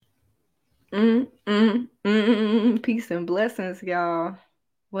Peace and blessings, y'all.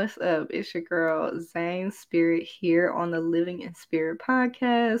 What's up? It's your girl, Zane Spirit, here on the Living in Spirit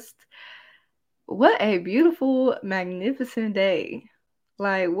podcast. What a beautiful, magnificent day.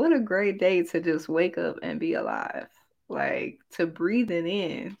 Like, what a great day to just wake up and be alive. Like, to breathe it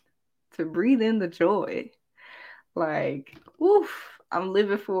in, to breathe in the joy. Like, woof, I'm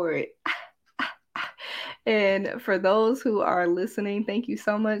living for it. And for those who are listening, thank you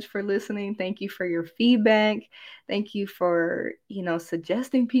so much for listening. Thank you for your feedback. Thank you for,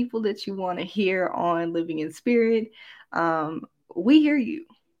 suggesting people that you want to hear on Living in Spirit. We hear you.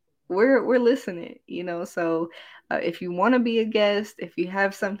 We're listening, So if you want to be a guest, if you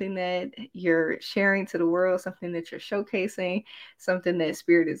have something that you're sharing to the world, something that you're showcasing, something that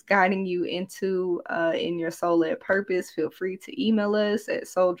Spirit is guiding you into in your soul led purpose, feel free to email us at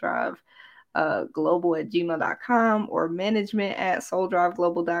souldriveglobal@gmail.com or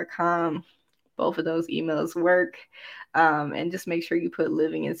management@souldriveglobal.com. Both of those emails work. And just make sure you put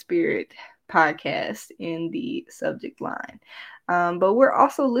Living in Spirit podcast in the subject line. But we're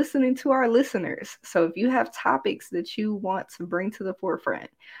also listening to our listeners. So if you have topics that you want to bring to the forefront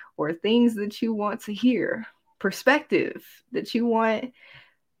or things that you want to hear, perspective that you want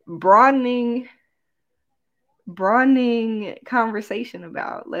broadening conversation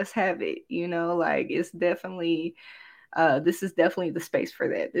about, let's have it. Like, it's definitely this is definitely the space for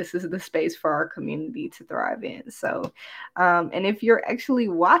that. This is the space for our community to thrive in. So and if you're actually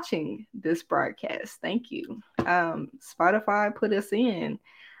watching this broadcast, thank you. Spotify put us in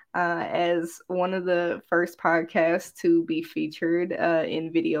as one of the first podcasts to be featured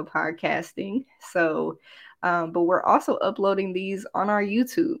in video podcasting. So, but we're also uploading these on our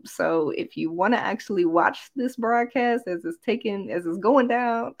YouTube. So if you want to actually watch this broadcast as it's going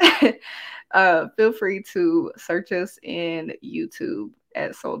down, feel free to search us in YouTube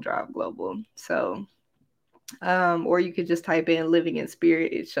at Soul Drive Global. So, or you could just type in Living in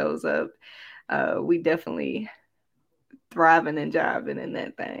Spirit, it shows up. We definitely thriving and jiving in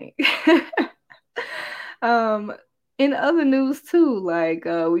that thing. um, in other news too, like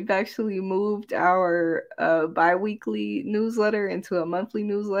we've actually moved our bi-weekly newsletter into a monthly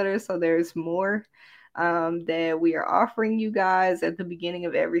newsletter, so there's more that we are offering you guys at the beginning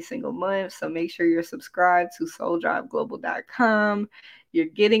of every single month. So make sure you're subscribed to souldriveglobal.com. You're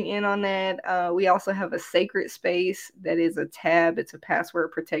getting in on that. We also have a sacred space that is a tab. It's a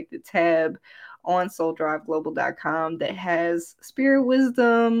password protected tab on souldriveglobal.com that has spirit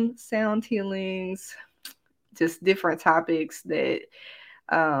wisdom, sound healings, just different topics that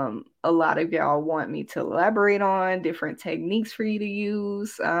a lot of y'all want me to elaborate on, different techniques for you to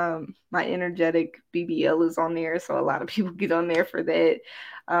use. My energetic BBL is on there, so a lot of people get on there for that.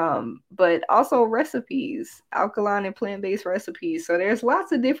 But also recipes, alkaline and plant-based recipes. So there's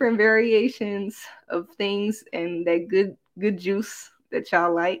lots of different variations of things and that good juice that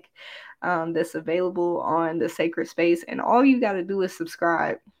y'all like, that's available on the sacred space. And all you got to do is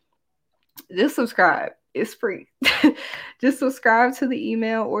subscribe. Just subscribe. It's free. Just subscribe to the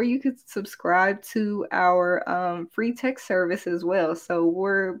email, or you could subscribe to our free text service as well. So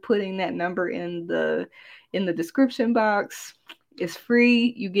we're putting that number in the description box. It's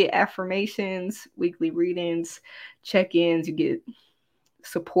free. You get affirmations, weekly readings, check-ins. You get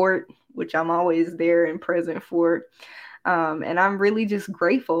support, which I'm always there and present for. And I'm really just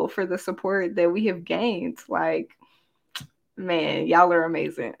grateful for the support that we have gained. Like, man, y'all are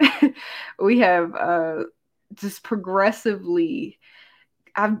amazing. We have just progressively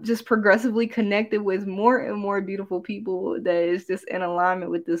I've just progressively connected with more and more beautiful people that is just in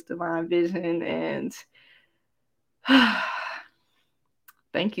alignment with this divine vision. And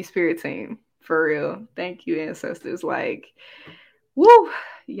thank you, Spirit Team. For real. Thank you, ancestors. Like, woo,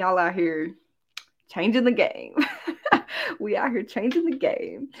 y'all out here changing the game. We out here changing the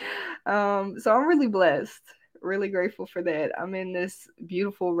game. So I'm really blessed, really grateful for that. I'm in this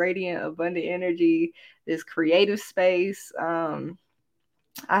beautiful, radiant, abundant energy, this creative space.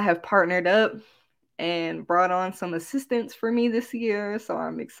 I have partnered up and brought on some assistants for me this year, so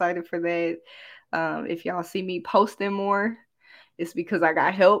I'm excited for that. If y'all see me posting more, it's because I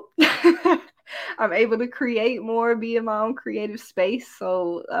got help. I'm able to create more, be in my own creative space.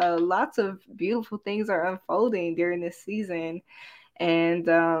 So lots of beautiful things are unfolding during this season. And,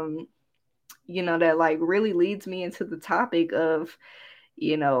 that like really leads me into the topic of,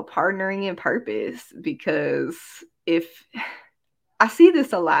 partnering in purpose. Because if I see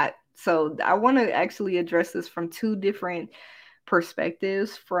this a lot, so I want to actually address this from two different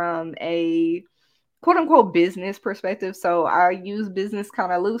perspectives, from a quote unquote business perspective. So I use business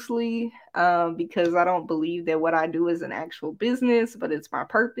kind of loosely because I don't believe that what I do is an actual business, but it's my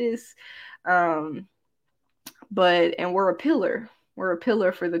purpose. Um, and we're a pillar. We're a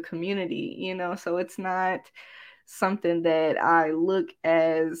pillar for the community, so it's not something that I look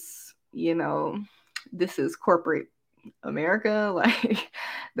as, this is corporate America. Like,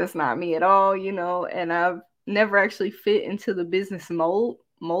 that's not me at all, and I've never actually fit into the business mold,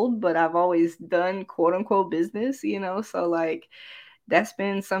 but I've always done quote unquote business, so like that's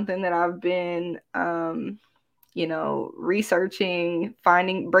been something that I've been researching,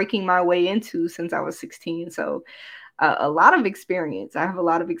 finding, breaking my way into since I was 16. So a lot of experience. I have a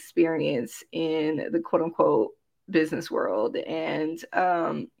lot of experience in the quote unquote business world, and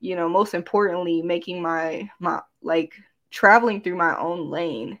most importantly, making my like traveling through my own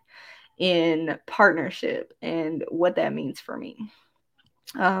lane in partnership and what that means for me,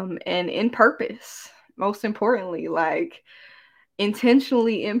 and in purpose. Most importantly, like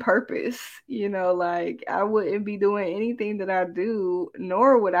intentionally in purpose, like I wouldn't be doing anything that I do,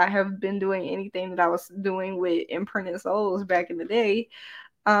 nor would I have been doing anything that I was doing with Imprinted Souls back in the day,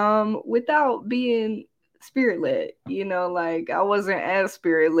 without being spirit led. Like I wasn't as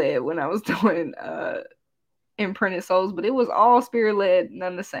spirit led when I was doing Imprinted Souls, but it was all spirit led,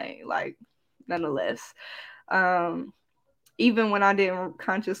 none the same, like nonetheless. Um, Even when I didn't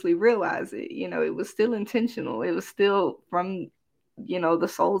consciously realize it, it was still intentional. It was still from, the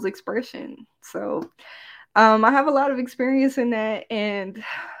soul's expression. So, I have a lot of experience in that. And,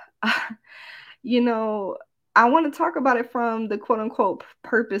 you know, I want to talk about it from the quote unquote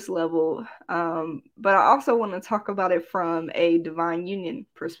purpose level. But I also want to talk about it from a divine union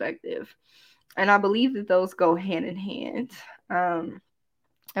perspective. And I believe that those go hand in hand. And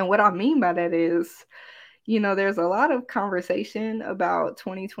what I mean by that is, there's a lot of conversation about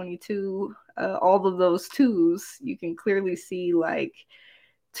 2022. All of those twos, you can clearly see like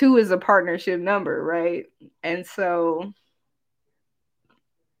two is a partnership number, right? And so,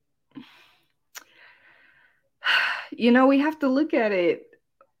 we have to look at it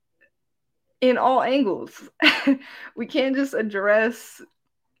in all angles. We can't just address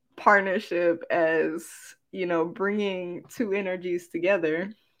partnership as, bringing two energies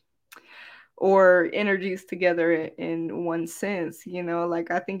together or energies together in one sense. Like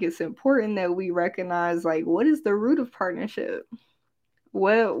I think it's important that we recognize like what is the root of partnership,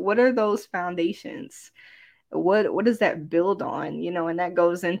 what are those foundations, what does that build on, and that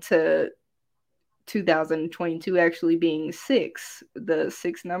goes into 2022 actually being six, the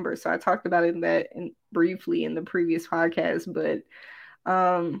six number. So I talked about it briefly in the previous podcast, but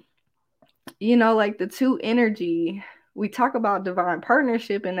like the two energy, we talk about divine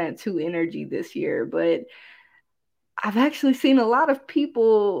partnership and that two energy this year, but I've actually seen a lot of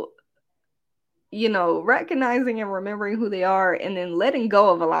people, recognizing and remembering who they are and then letting go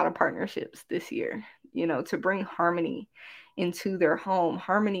of a lot of partnerships this year, to bring harmony into their home,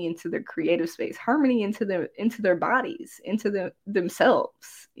 harmony into their creative space, harmony into their bodies, into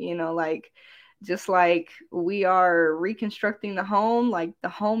themselves, like just like we are reconstructing the home, like the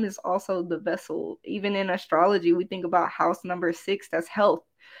home is also the vessel. Even in astrology, we think about house number 6, that's health.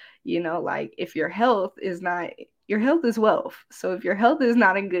 Like if your health is wealth. So if your health is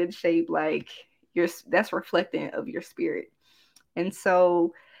not in good shape, like that's reflecting of your spirit. And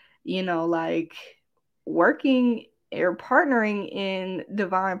so, like working or partnering in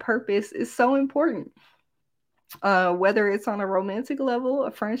divine purpose is so important. Whether it's on a romantic level,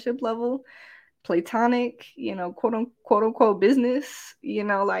 a friendship level, platonic, quote unquote business,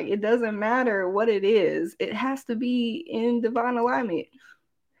 like it doesn't matter what it is. It has to be in divine alignment.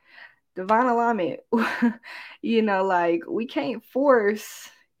 Divine alignment. Like we can't force,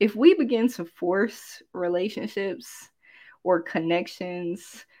 if we begin to force relationships or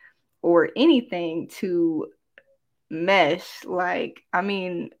connections or anything to mesh, like, I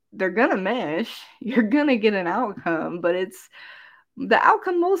mean, they're gonna mesh, you're gonna get an outcome, but the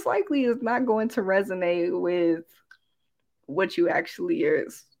outcome most likely is not going to resonate with what you actually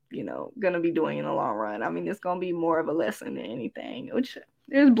is, gonna be doing in the long run. I mean, it's gonna be more of a lesson than anything, which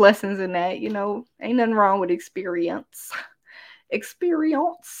there's blessings in that, ain't nothing wrong with experience.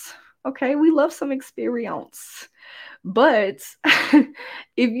 Experience. Okay, we love some experience. But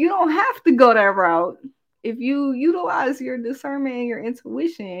if you don't have to go that route, if you utilize your discernment and your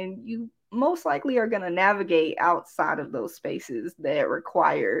intuition, you most likely are going to navigate outside of those spaces that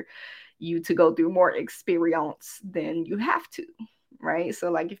require you to go through more experience than you have to, right?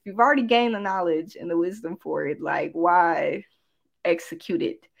 So like if you've already gained the knowledge and the wisdom for it, like why execute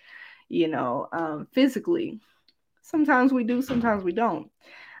it, physically? Sometimes we do, sometimes we don't.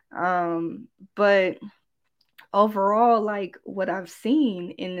 But overall, like what I've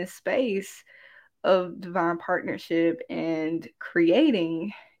seen in this space of divine partnership and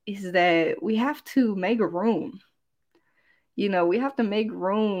creating is that we have to make room. We have to make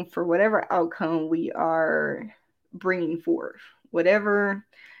room for whatever outcome we are bringing forth, whatever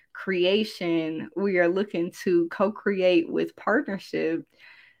creation we are looking to co create with partnership.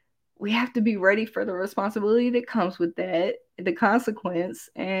 We have to be ready for the responsibility that comes with that, the consequence,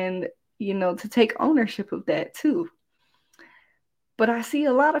 and, to take ownership of that too. But I see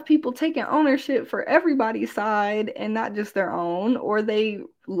a lot of people taking ownership for everybody's side and not just their own, or they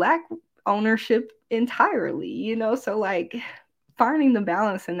lack ownership entirely. So, like, finding the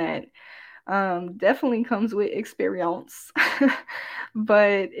balance in that definitely comes with experience.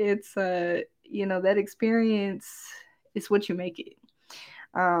 But it's, that experience is what you make it.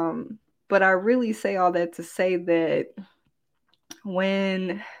 But I really say all that to say that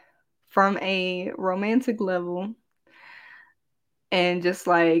when, from a romantic level, and just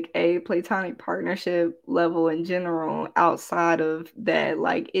like a platonic partnership level in general, outside of that,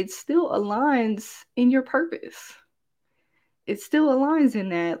 like, it still aligns in your purpose. It still aligns in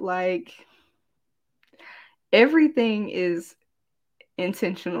that. Like, everything is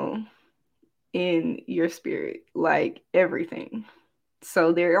intentional in your spirit, like everything.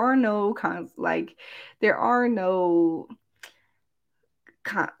 So there are no cons, like, there are no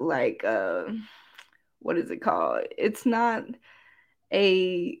like, what is it called? It's not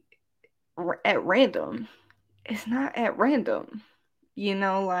a at random. It's not at random.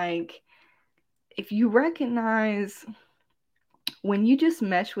 Like, if you recognize when you just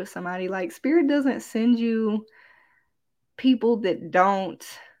mesh with somebody, like, spirit doesn't send you people that don't,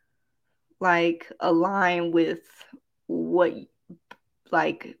 like, align with what,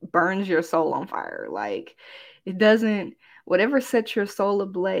 like, burns your soul on fire. Like, it doesn't, whatever sets your soul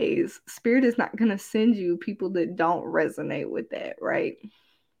ablaze, spirit is not going to send you people that don't resonate with that, right?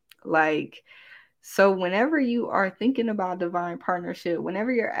 Like, so whenever you are thinking about divine partnership,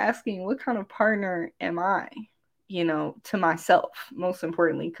 whenever you're asking, what kind of partner am I, to myself, most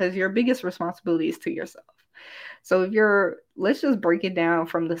importantly, because your biggest responsibility is to yourself. So let's just break it down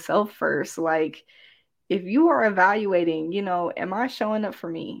from the self first. Like, if you are evaluating, am I showing up for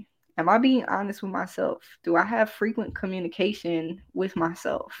me? Am I being honest with myself? Do I have frequent communication with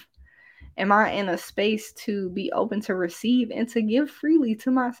myself? Am I in a space to be open to receive and to give freely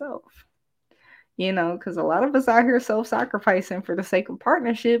to myself? Because a lot of us out here self-sacrificing for the sake of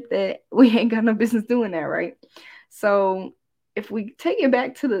partnership that we ain't got no business doing that, right? So if we take it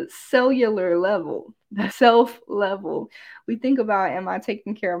back to the cellular level, the self level, we think about, am I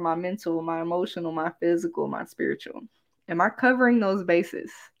taking care of my mental, my emotional, my physical, my spiritual? Am I covering those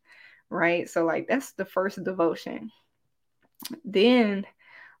bases? Right? So, like, that's the first devotion. Then,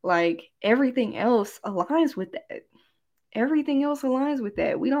 like, everything else aligns with that. Everything else aligns with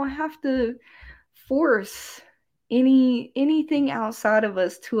that. We don't have to force anything outside of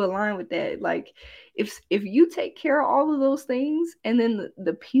us to align with that. Like, if you take care of all of those things, and then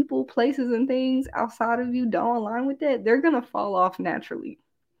the people, places, and things outside of you don't align with that, they're gonna fall off naturally.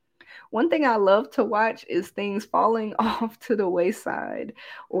 One thing I love to watch is things falling off to the wayside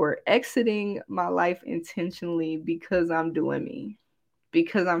or exiting my life intentionally because I'm doing me,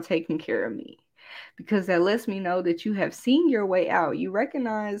 because I'm taking care of me, because that lets me know that you have seen your way out. You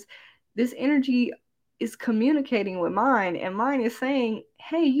recognize this energy is communicating with mine, and mine is saying,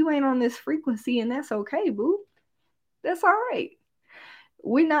 hey, you ain't on this frequency, and that's okay, boo. That's all right.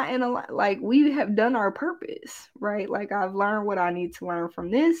 We're not in a, like, we have done our purpose, right? Like, I've learned what I need to learn from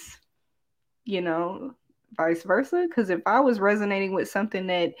this, vice versa. Because if I was resonating with something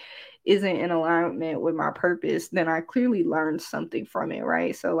that isn't in alignment with my purpose, then I clearly learned something from it,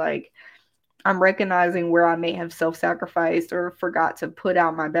 right? So, like, I'm recognizing where I may have self-sacrificed or forgot to put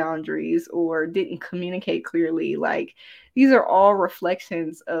out my boundaries or didn't communicate clearly. Like, these are all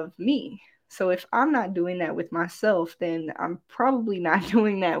reflections of me. So if I'm not doing that with myself, then I'm probably not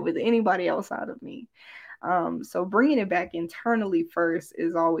doing that with anybody else out of me. So bringing it back internally first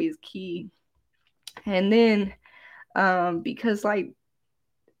is always key. And then, because, like,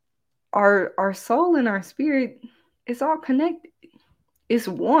 our soul and our spirit, it's all connected. It's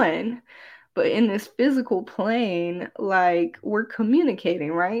one. But in this physical plane, like, we're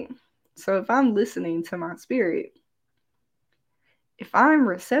communicating, right? So if I'm listening to my spirit, if I'm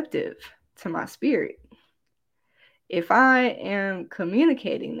receptive to my spirit, if I am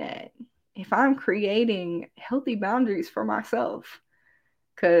communicating that, if I'm creating healthy boundaries for myself,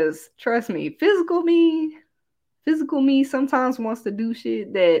 because trust me, physical me sometimes wants to do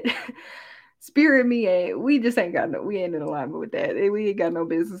shit that spirit me, we just ain't got no, we ain't in alignment with that. We ain't got no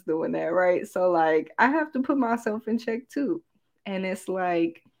business doing that, right? So like I have to put myself in check too. And it's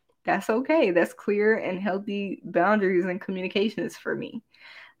like that's okay. That's clear and healthy boundaries and communications for me.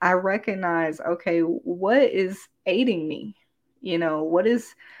 I recognize, okay, what is aiding me? What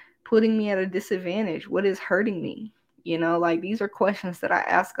is putting me at a disadvantage? What is hurting me? Like these are questions that I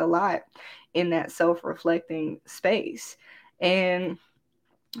ask a lot in that self-reflecting space. And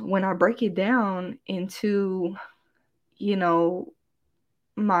when I break it down into, you know,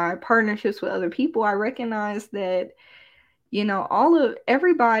 my partnerships with other people, I recognize that, all of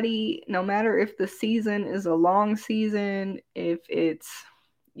everybody, no matter if the season is a long season, if it's,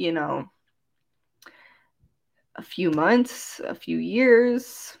 you know, a few months, a few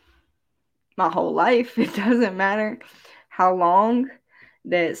years, my whole life, it doesn't matter how long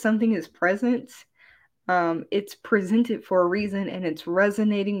that something is present. It's presented for a reason and it's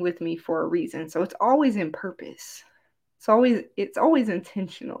resonating with me for a reason. So it's always in purpose. It's always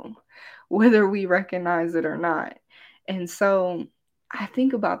intentional, whether we recognize it or not. And so I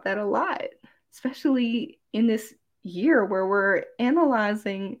think about that a lot, especially in this year where we're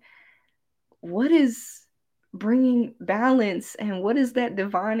analyzing what is bringing balance and what is that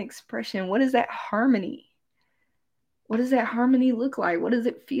divine expression? What is that harmony? What does that harmony look like? What does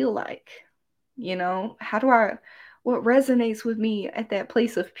it feel like? What resonates with me at that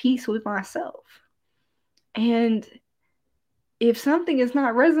place of peace with myself? And if something is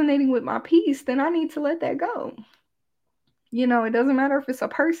not resonating with my peace, then I need to let that go. It doesn't matter if it's a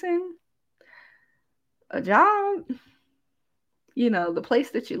person, a job, the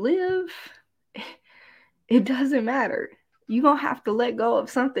place that you live. It doesn't matter. You're going to have to let go of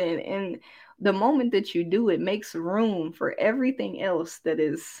something. And the moment that you do, it makes room for everything else that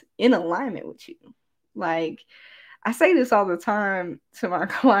is in alignment with you. Like, I say this all the time to my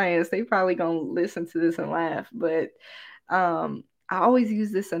clients. They probably going to listen to this and laugh. But I always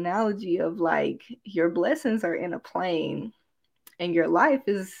use this analogy of like, your blessings are in a plane and your life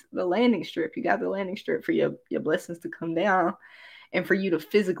is the landing strip. You got the landing strip for your blessings to come down and for you to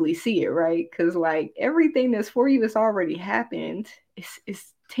physically see it, right? Because like everything that's for you has already happened.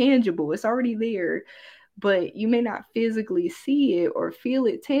 It's tangible. It's already there, but you may not physically see it or feel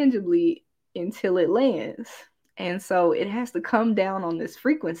it tangibly until it lands. And so it has to come down on this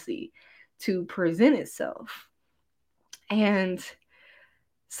frequency to present itself. And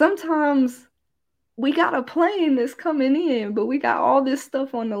sometimes we got a plane that's coming in, but we got all this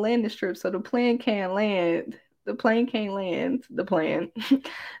stuff on the landing strip, so the plane can't land. The plane can't land. The plane,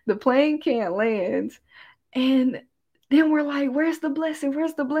 the plane can't land, and then we're like, "Where's the blessing?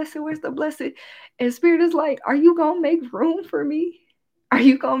 Where's the blessing? Where's the blessing?" And Spirit is like, "Are you gonna make room for me? Are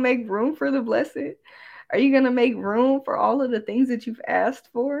you gonna make room for the blessing? Are you gonna make room for all of the things that you've asked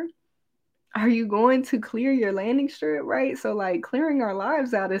for? Are you going to clear your landing strip?" Right? So like clearing our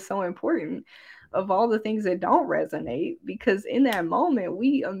lives out is so important of all the things that don't resonate, because in that moment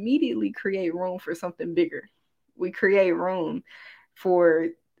we immediately create room for something bigger. We create room for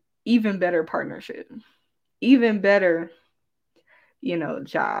even better partnership, even better,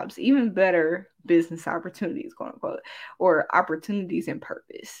 jobs, even better business opportunities, quote unquote, or opportunities in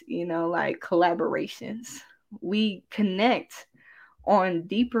purpose, like collaborations. We connect on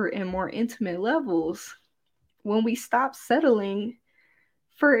deeper and more intimate levels when we stop settling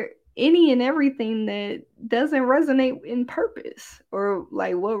for any and everything that doesn't resonate in purpose or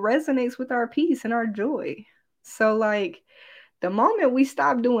like what resonates with our peace and our joy. So like the moment we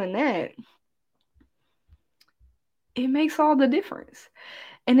stop doing that, it makes all the difference.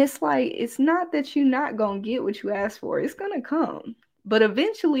 And it's like, it's not that you're not going to get what you asked for. It's going to come. But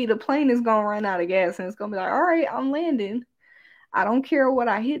eventually the plane is going to run out of gas and it's going to be like, all right, I'm landing. I don't care what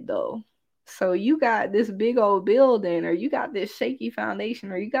I hit though. So you got this big old building, or you got this shaky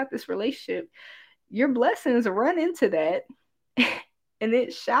foundation, or you got this relationship. Your blessings run into that and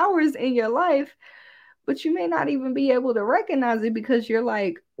it showers in your life, but you may not even be able to recognize it because you're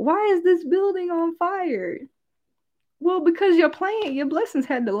like, why is this building on fire? Well, because your blessings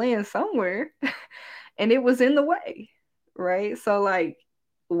had to land somewhere and it was in the way, right? So like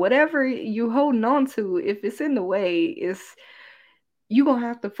whatever you holding on to, if it's in the way, it's you gonna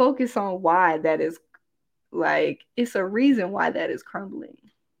have to focus on why that is, like it's a reason why that is crumbling,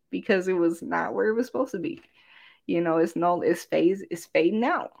 because it was not where it was supposed to be. It's fading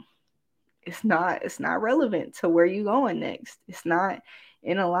out. It's not relevant to where you going next. It's not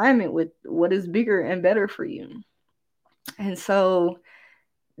in alignment with what is bigger and better for you. And so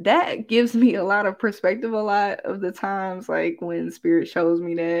that gives me a lot of perspective a lot of the times, like when spirit shows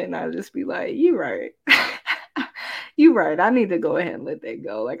me that, and I just be like, you right. You're right. I need to go ahead and let that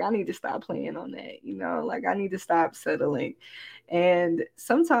go. Like, I need to stop playing on that, like, I need to stop settling. And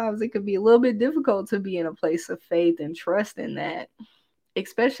sometimes it could be a little bit difficult to be in a place of faith and trust in that,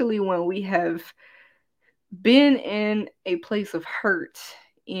 especially when we have been in a place of hurt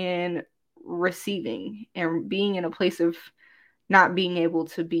in receiving and being in a place of not being able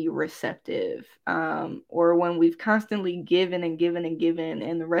to be receptive, or when we've constantly given and given and given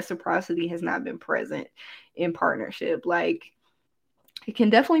and the reciprocity has not been present in partnership. Like, it can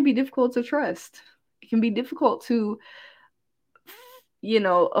definitely be difficult to trust. It can be difficult to,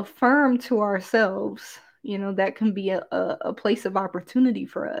 affirm to ourselves. That can be a place of opportunity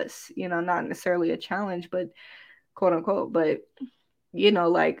for us, not necessarily a challenge, but quote unquote. But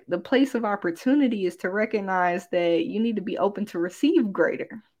like, the place of opportunity is to recognize that you need to be open to receive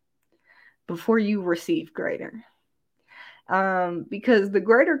greater before you receive greater. Because the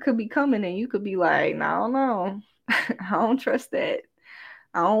greater could be coming and you could be like, no, no, I don't trust that.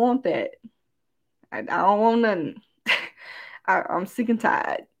 I don't want that. I don't want nothing. I'm sick and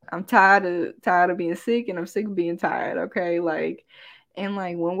tired. I'm tired of being sick, and I'm sick of being tired. Okay, like, and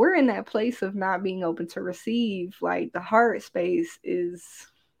like, when we're in that place of not being open to receive, like, the heart space is,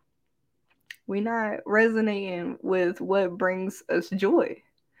 we're not resonating with what brings us joy.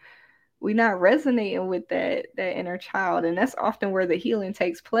 We're not resonating with that inner child, and that's often where the healing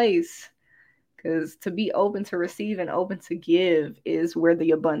takes place. Because to be open to receive and open to give is where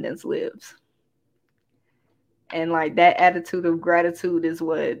the abundance lives. And like, that attitude of gratitude is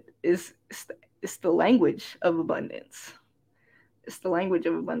what is, it's the language of abundance. It's the language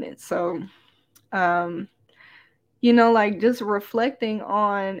of abundance. So, um, like, just reflecting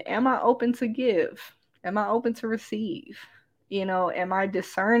on, am I open to give? Am I open to receive? Am I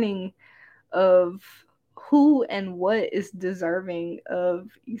discerning of who and what is deserving of,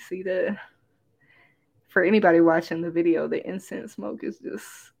 you see, for anybody watching the video, the incense smoke is just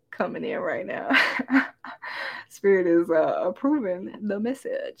coming in right now. Spirit is approving the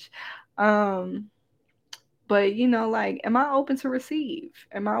message. But like, am I open to receive?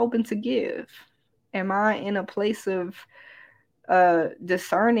 Am I open to give? Am I in a place of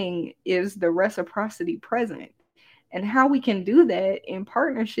discerning, is the reciprocity present? And how we can do that in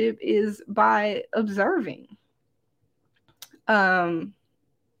partnership is by observing. Um,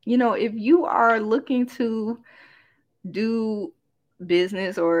 if you are looking to do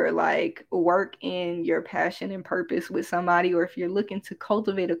business or like work in your passion and purpose with somebody, or if you're looking to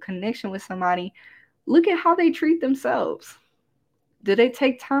cultivate a connection with somebody, look at how they treat themselves. Do they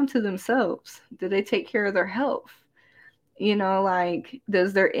take time to themselves? Do they take care of their health? Like,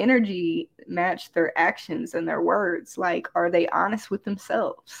 does their energy match their actions and their words? Like, are they honest with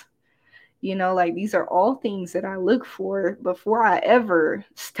themselves? Like, these are all things that I look for before I ever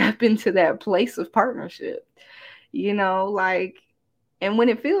step into that place of partnership. Like, and when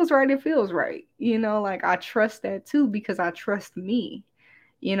it feels right, it feels right. Like, I trust that too, because I trust me.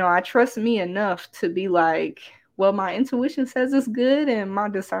 I trust me enough to be like, well, my intuition says it's good and my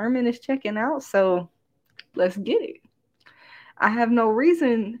discernment is checking out, so let's get it. I have no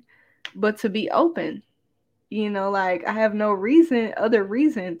reason but to be open. Like, I have no other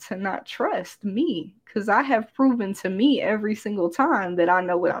reason to not trust me, because I have proven to me every single time that I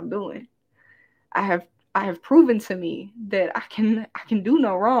know what I'm doing. I have I have proven to me that I can do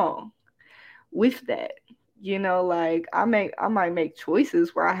no wrong with that. Like, I might make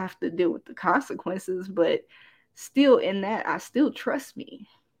choices where I have to deal with the consequences, but still, in that, I still trust me.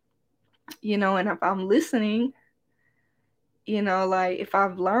 And if I'm listening, like, if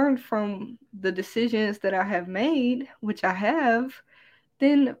I've learned from the decisions that I have made, which I have,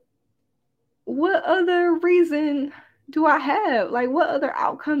 then what other reason do I have? Like, what other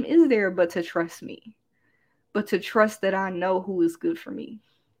outcome is there but to trust me? But to trust that I know who is good for me.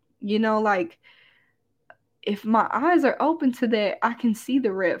 Like, if my eyes are open to that, I can see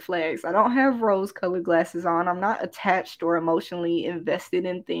the red flags. I don't have rose colored glasses on. I'm not attached or emotionally invested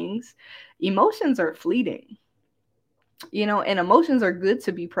in things. Emotions are fleeting, and emotions are good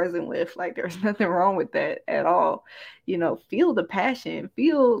to be present with. Like, there's nothing wrong with that at all. Feel the passion,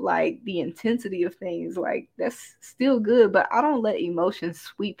 feel like the intensity of things. Like, that's still good, but I don't let emotions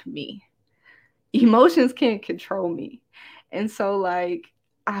sweep me. Emotions can't control me. And so, like,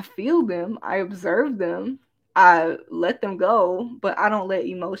 I feel them, I observe them, I let them go, but I don't let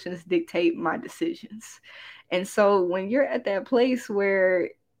emotions dictate my decisions. And so, when you're at that place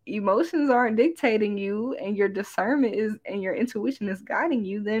where emotions aren't dictating you and your discernment is and your intuition is guiding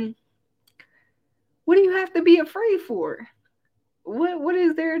you, then what do you have to be afraid for? What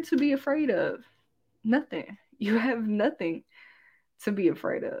is there to be afraid of? Nothing. You have nothing to be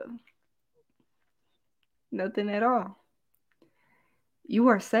afraid of. Nothing at all. You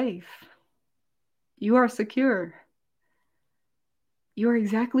are safe. You are secure. You are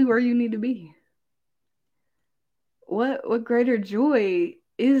exactly where you need to be. What greater joy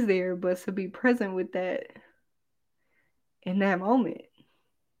is there but to be present with that in that moment?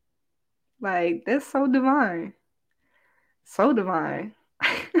 Like, that's so divine. So divine.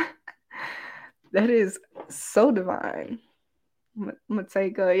 That is so divine. I'm gonna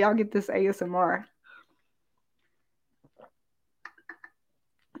take y'all get this ASMR.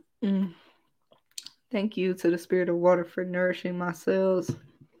 Mm. Thank you to the spirit of water for nourishing my cells.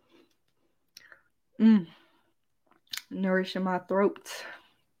 Mm. Nourishing my throat.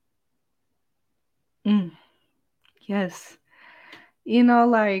 Mm. Yes. You know,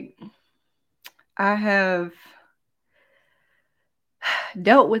 like, I have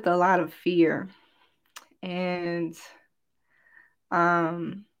dealt with a lot of fear and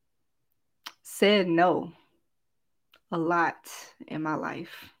um said no a lot in my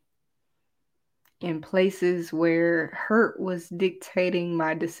life, in places where hurt was dictating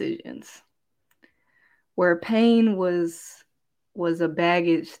my decisions, where pain was a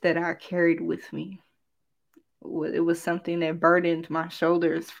baggage that I carried with me. It was something that burdened my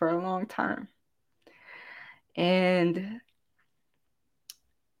shoulders for a long time. And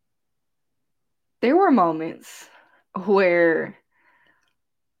there were moments where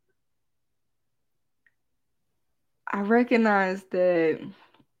I recognized that,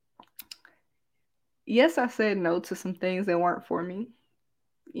 yes, I said no to some things that weren't for me,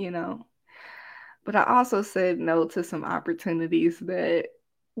 you know, but I also said no to some opportunities that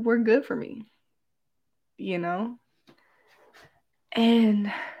were good for me, you know,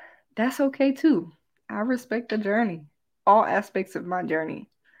 and that's okay too. I respect the journey, all aspects of my journey.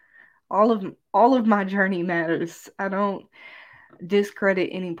 All of my journey matters. I don't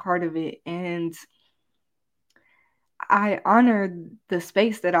discredit any part of it, and I honored the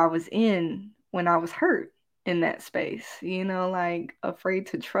space that I was in when I was hurt in that space, you know, like afraid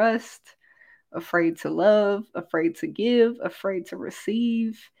to trust, afraid to love, afraid to give, afraid to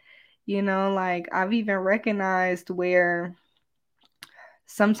receive. You know, like I've even recognized where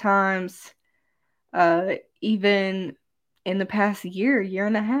sometimes, uh, even in the past year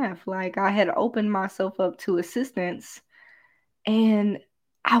and a half, like I had opened myself up to assistance and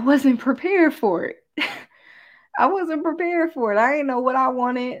I wasn't prepared for it. I wasn't prepared for it. I didn't know what I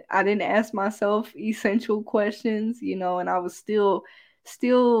wanted. I didn't ask myself essential questions, you know, and I was still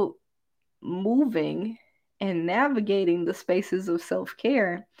moving and navigating the spaces of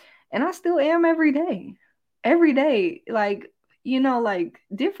self-care. And I still am every day. Every day, like, you know, like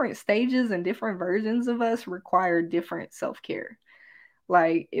different stages and different versions of us require different self-care.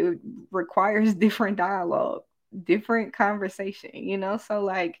 Like it requires different dialogue, different conversation, you know? So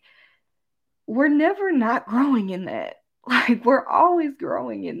like we're never not growing in that. Like we're always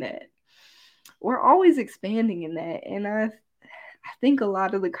growing in that. We're always expanding in that. And I think a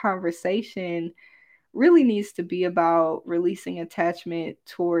lot of the conversation really needs to be about releasing attachment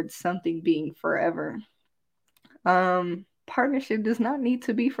towards something being forever. Partnership does not need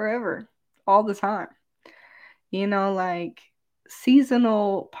to be forever all the time. You know, like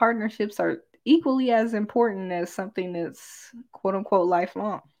seasonal partnerships are equally as important as something that's quote unquote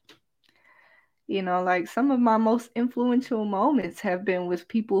lifelong. You know, like some of my most influential moments have been with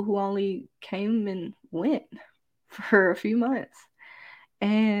people who only came and went for a few months.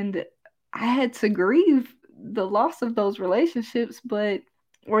 And I had to grieve the loss of those relationships, but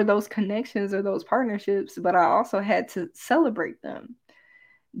or those connections or those partnerships, but I also had to celebrate them.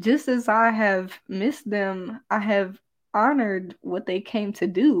 Just as I have missed them, I have honored what they came to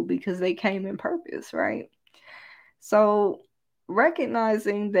do because they came in purpose, right? So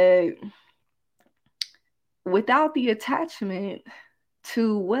recognizing that without the attachment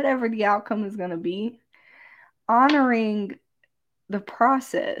to whatever the outcome is going to be, honoring the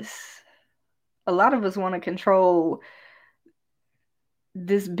process. A lot of us want to control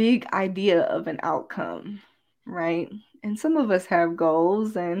this big idea of an outcome, right? And some of us have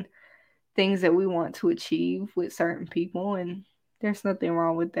goals and things that we want to achieve with certain people, and there's nothing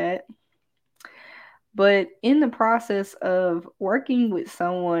wrong with that. But in the process of working with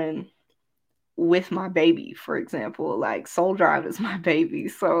someone with my baby, for example, like Soul Drive is my baby.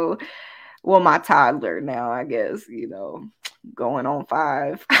 So, well, my toddler now, I guess, you know, going on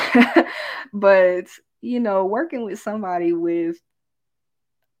 5. But, you know, working with somebody with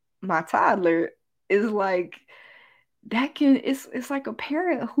my toddler is like that can it's like a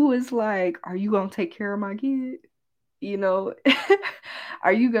parent who is like, are you gonna take care of my kid? You know,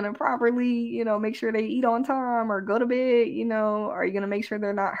 Are you going to properly, make sure they eat on time or go to bed? Are you going to make sure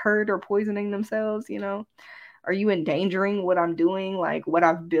they're not hurt or poisoning themselves? Are you endangering what I'm doing, like what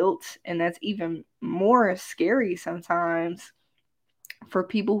I've built? And that's even more scary sometimes for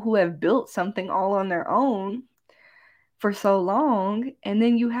people who have built something all on their own for so long. And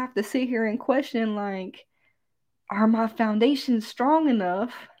then you have to sit here and question, like, are my foundations strong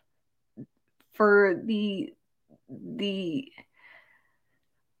enough for the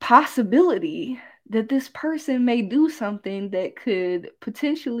possibility that this person may do something that could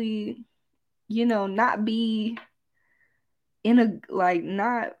potentially, not be in a, like,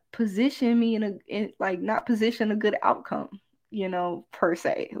 not position me not position a good outcome, per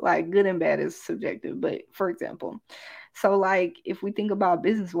se. Like, good and bad is subjective, but for example, so like if we think about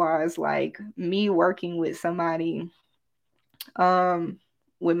business wise, like me working with somebody,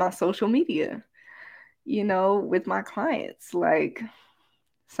 with my social media, with my clients, like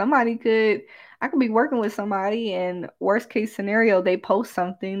I could be working with somebody, and worst case scenario, they post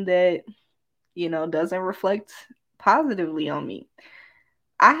something that, doesn't reflect positively on me.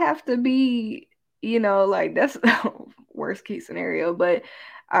 I have to be, like, that's worst case scenario, but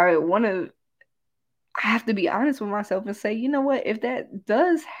I want to, I have to be honest with myself and say, you know what, if that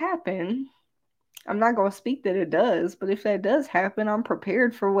does happen, I'm not going to speak that it does, but if that does happen, I'm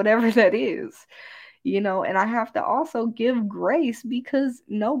prepared for whatever that is, and I have to also give grace because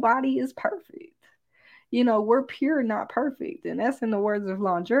nobody is perfect. We're pure, not perfect. And that's in the words of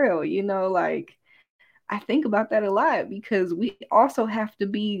Londrell, like, I think about that a lot because we also have to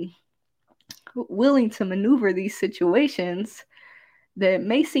be willing to maneuver these situations that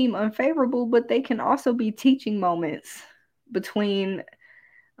may seem unfavorable, but they can also be teaching moments between,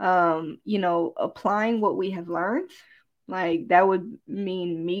 applying what we have learned. Like, that would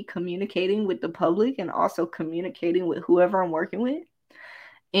mean me communicating with the public and also communicating with whoever I'm working with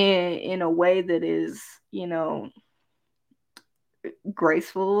in a way that is,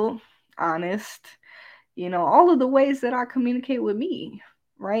 graceful, honest, all of the ways that I communicate with me,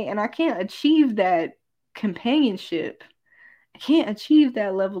 right? And I can't achieve that companionship. I can't achieve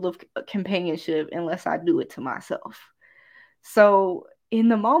that level of companionship unless I do it to myself. So, in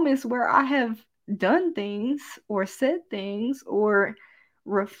the moments where I have done things or said things or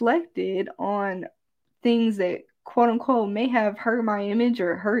reflected on things that quote unquote may have hurt my image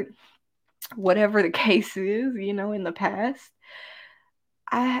or hurt whatever the case is, in the past,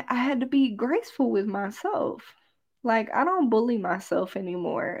 I had to be graceful with myself. Like, I don't bully myself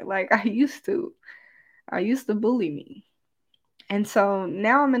anymore. Like, I used to. I used to bully me. And so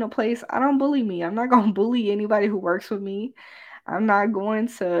now I'm in a place, I don't bully me. I'm not going to bully anybody who works with me. I'm not going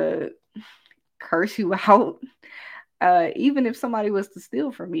to curse you out. Even if somebody was to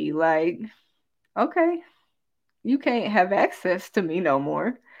steal from me, like, okay, you can't have access to me no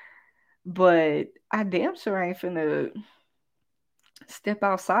more. But I damn sure ain't finna step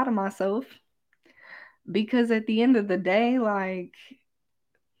outside of myself, because at the end of the day, like,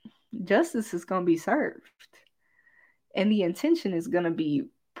 justice is going to be served and the intention is going to be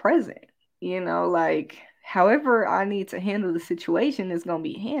present, like, however I need to handle the situation is going to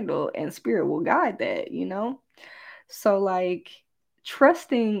be handled, and spirit will guide that. So, like,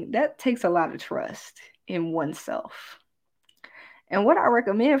 trusting, that takes a lot of trust in oneself. And what I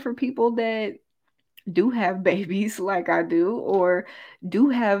recommend for people that do have babies like I do, or do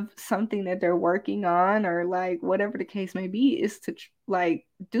have something that they're working on, or like whatever the case may be, is to like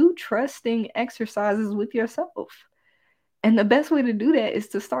do trusting exercises with yourself. And the best way to do that is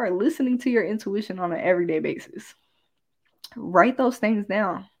to start listening to your intuition on an everyday basis. Write those things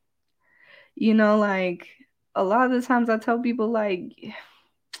down. Like, a lot of the times I tell people, like,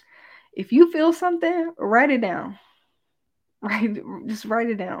 if you feel something, write it down. Just write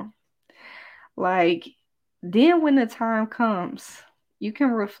it down. Like, then when the time comes, you can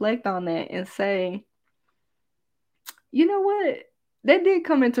reflect on that and say, you know what? That did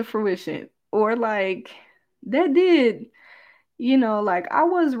come into fruition. Or like, that did, like, I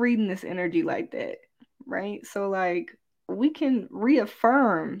was reading this energy like that. Right. So, like, we can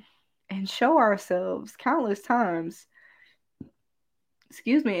reaffirm and show ourselves countless times.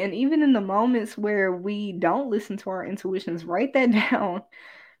 Excuse me. And even in the moments where we don't listen to our intuitions, write that down,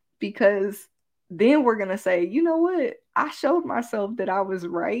 because then we're going to say, you know what? I showed myself that I was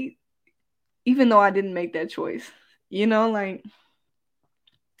right, even though I didn't make that choice. Like,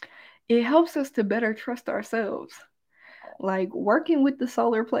 it helps us to better trust ourselves. Like, working with the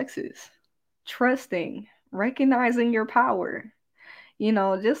solar plexus, trusting, recognizing your power,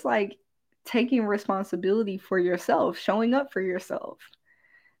 just like taking responsibility for yourself, showing up for yourself.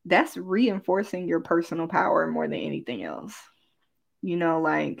 That's reinforcing your personal power more than anything else.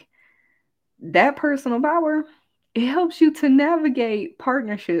 Like that personal power, it helps you to navigate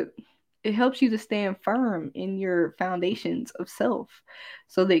partnership. It helps you to stand firm in your foundations of self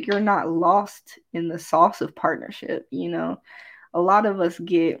so that you're not lost in the sauce of partnership. A lot of us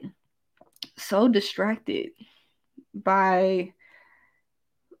get so distracted by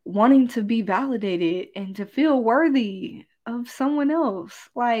wanting to be validated and to feel worthy of someone else.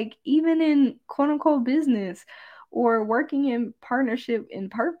 Like, even in quote unquote business or working in partnership in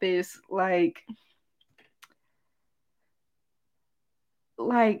purpose, like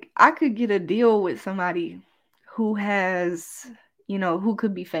I could get a deal with somebody who has, who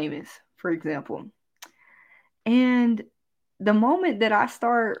could be famous, for example. And the moment that I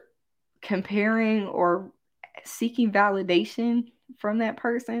start comparing or seeking validation from that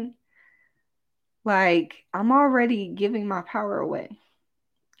person, like I'm already giving my power away.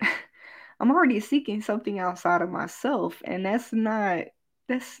 I'm already seeking something outside of myself, and that's not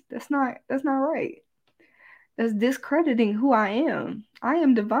right. That's discrediting who I am. I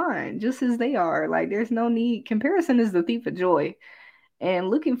am divine, just as they are. Like, there's no need. Comparison is the thief of joy. And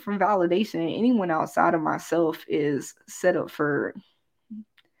looking for validation in anyone outside of myself is set up for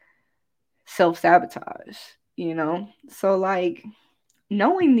self sabotage, So, like,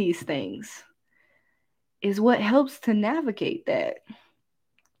 knowing these things is what helps to navigate that.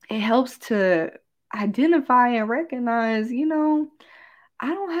 It helps to identify and recognize,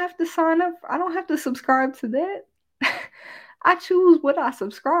 I don't have to sign up, I don't have to subscribe to that. I choose what I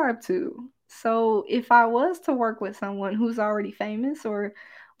subscribe to. So if I was to work with someone who's already famous or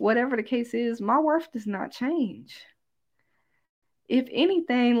whatever the case is, my worth does not change. If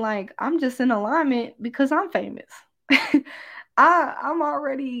anything, like I'm just in alignment because I'm famous. I'm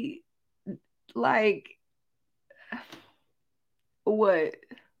already like what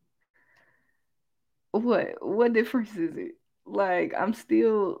what difference is it? Like I'm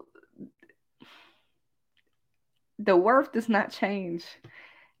still, the worth does not change.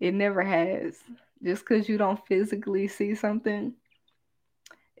 It never has. Just because you don't physically see something,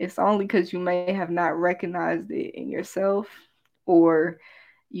 it's only because you may have not recognized it in yourself, or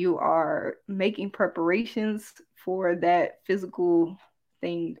you are making preparations for that physical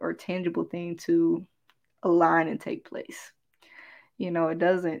thing or tangible thing to align and take place. It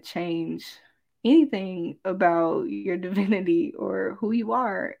doesn't change anything about your divinity or who you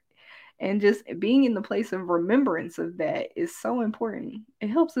are. And just being in the place of remembrance of that is so important. It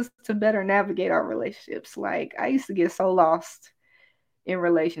helps us to better navigate our relationships. Like, I used to get so lost in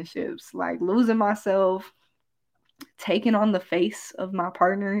relationships, like losing myself, taking on the face of my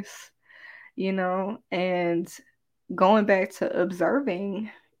partners, and going back to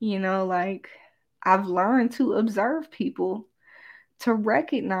observing, like I've learned to observe people to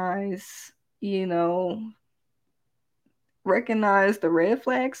you know, recognize the red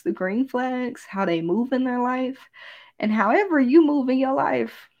flags, the green flags, how they move in their life. And however you move in your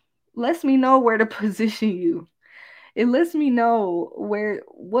life lets me know where to position you. It lets me know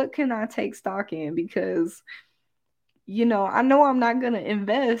what can I take stock in, because I know I'm not going to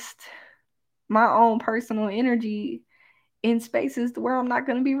invest my own personal energy in spaces where I'm not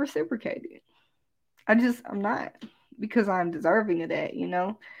going to be reciprocated. I'm not, because I'm deserving of that,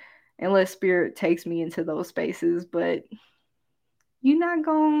 unless spirit takes me into those spaces. But you're not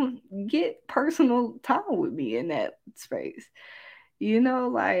going to get personal time with me in that space.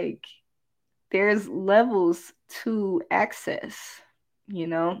 Like there's levels to access, you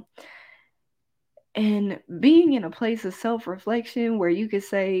know, and being in a place of self reflection where you could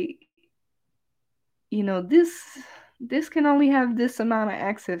say, this can only have this amount of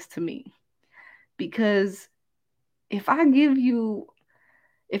access to me, because if I give you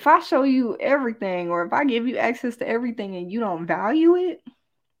if I show you everything, or if I give you access to everything and you don't value it,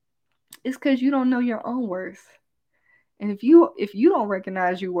 it's because you don't know your own worth. And if you don't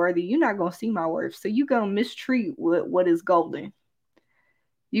recognize you worthy, you're not gonna see my worth. So you're gonna mistreat what is golden.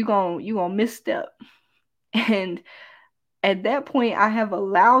 You gonna misstep. And at that point, I have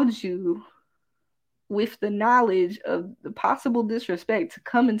allowed you, with the knowledge of the possible disrespect, to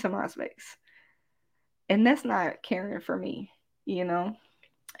come into my space. And that's not caring for me, you know?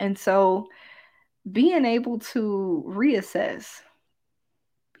 And so being able to reassess,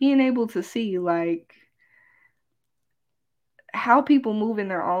 being able to see like how people move in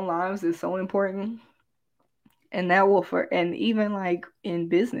their own lives is so important. And that will and even like in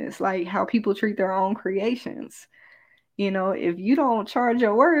business, like how people treat their own creations. If you don't charge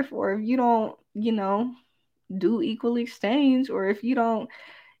your worth, or if you don't, do equal exchange, or if you don't,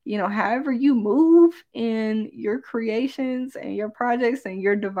 however you move in your creations and your projects and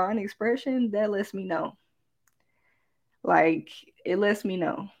your divine expression, that lets me know. Like, it lets me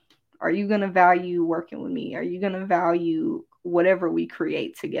know, are you going to value working with me? Are you going to value whatever we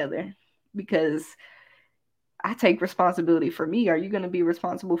create together? Because I take responsibility for me. Are you going to be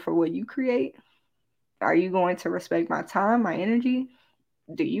responsible for what you create? Are you going to respect my time, my energy?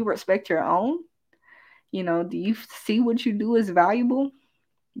 Do you respect your own? Do you see what you do as valuable?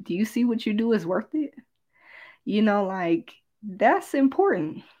 Do you see what you do as worth it? Like, that's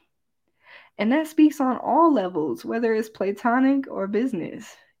important. And that speaks on all levels, whether it's platonic or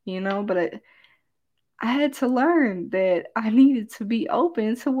business, but I had to learn that I needed to be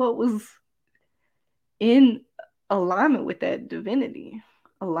open to what was in alignment with that divinity,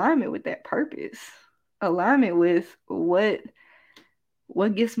 alignment with that purpose, alignment with what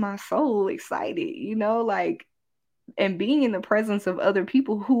gets my soul excited, like, and being in the presence of other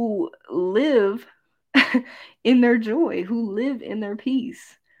people who live in their joy, who live in their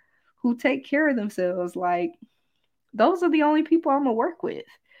peace, who take care of themselves. Like, those are the only people I'm gonna work with.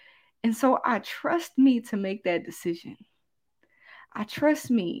 And so I trust me to make that decision. I trust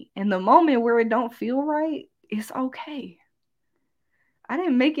me. In the moment where it don't feel right, it's okay. I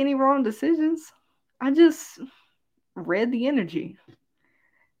didn't make any wrong decisions. I just read the energy.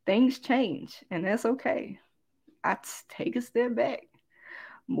 Things change, and that's okay. I take a step back,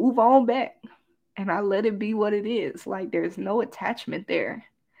 move on back, and I let it be what it is. Like, there's no attachment there,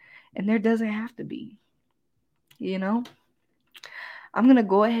 and there doesn't have to be. You know, I'm going to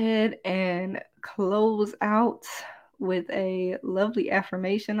go ahead and close out with a lovely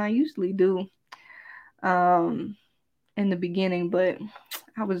affirmation. I usually do um, in the beginning, but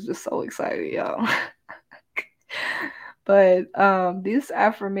I was just so excited, y'all. But this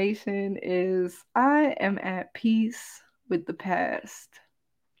affirmation is, I am at peace with the past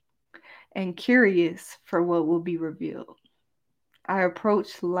and curious for what will be revealed. I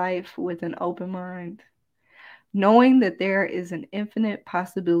approach life with an open mind, knowing that there is an infinite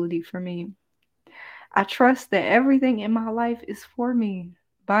possibility for me. I trust that everything in my life is for me,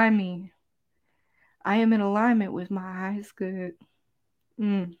 by me. I am in alignment with my highest good.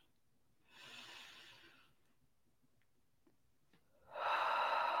 Mm.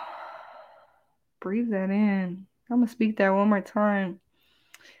 Breathe that in. I'm going to speak that one more time.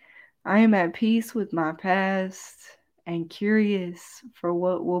 I am at peace with my past and curious for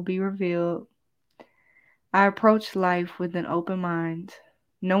what will be revealed. I approach life with an open mind,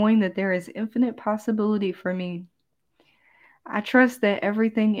 knowing that there is infinite possibility for me. I trust that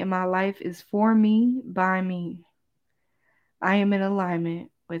everything in my life is for me, by me. I am in alignment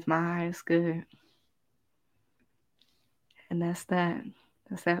with my highest good. And that's that.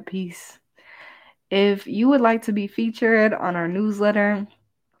 That's that piece. If you would like to be featured on our newsletter,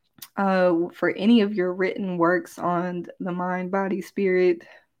 for any of your written works on the mind, body, spirit,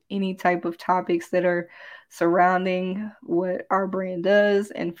 any type of topics that are surrounding what our brand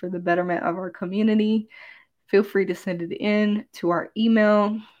does and for the betterment of our community, feel free to send it in to our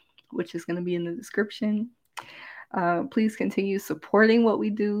email, which is going to be in the description. Please continue supporting what we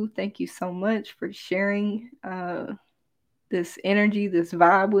do. Thank you so much for sharing this energy, this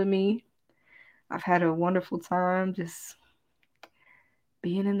vibe with me. I've had a wonderful time just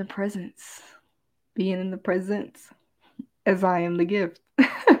being in the presence, as I am the gift.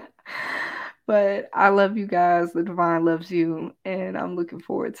 But I love you guys. The divine loves you. And I'm looking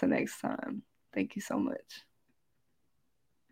forward to next time. Thank you so much.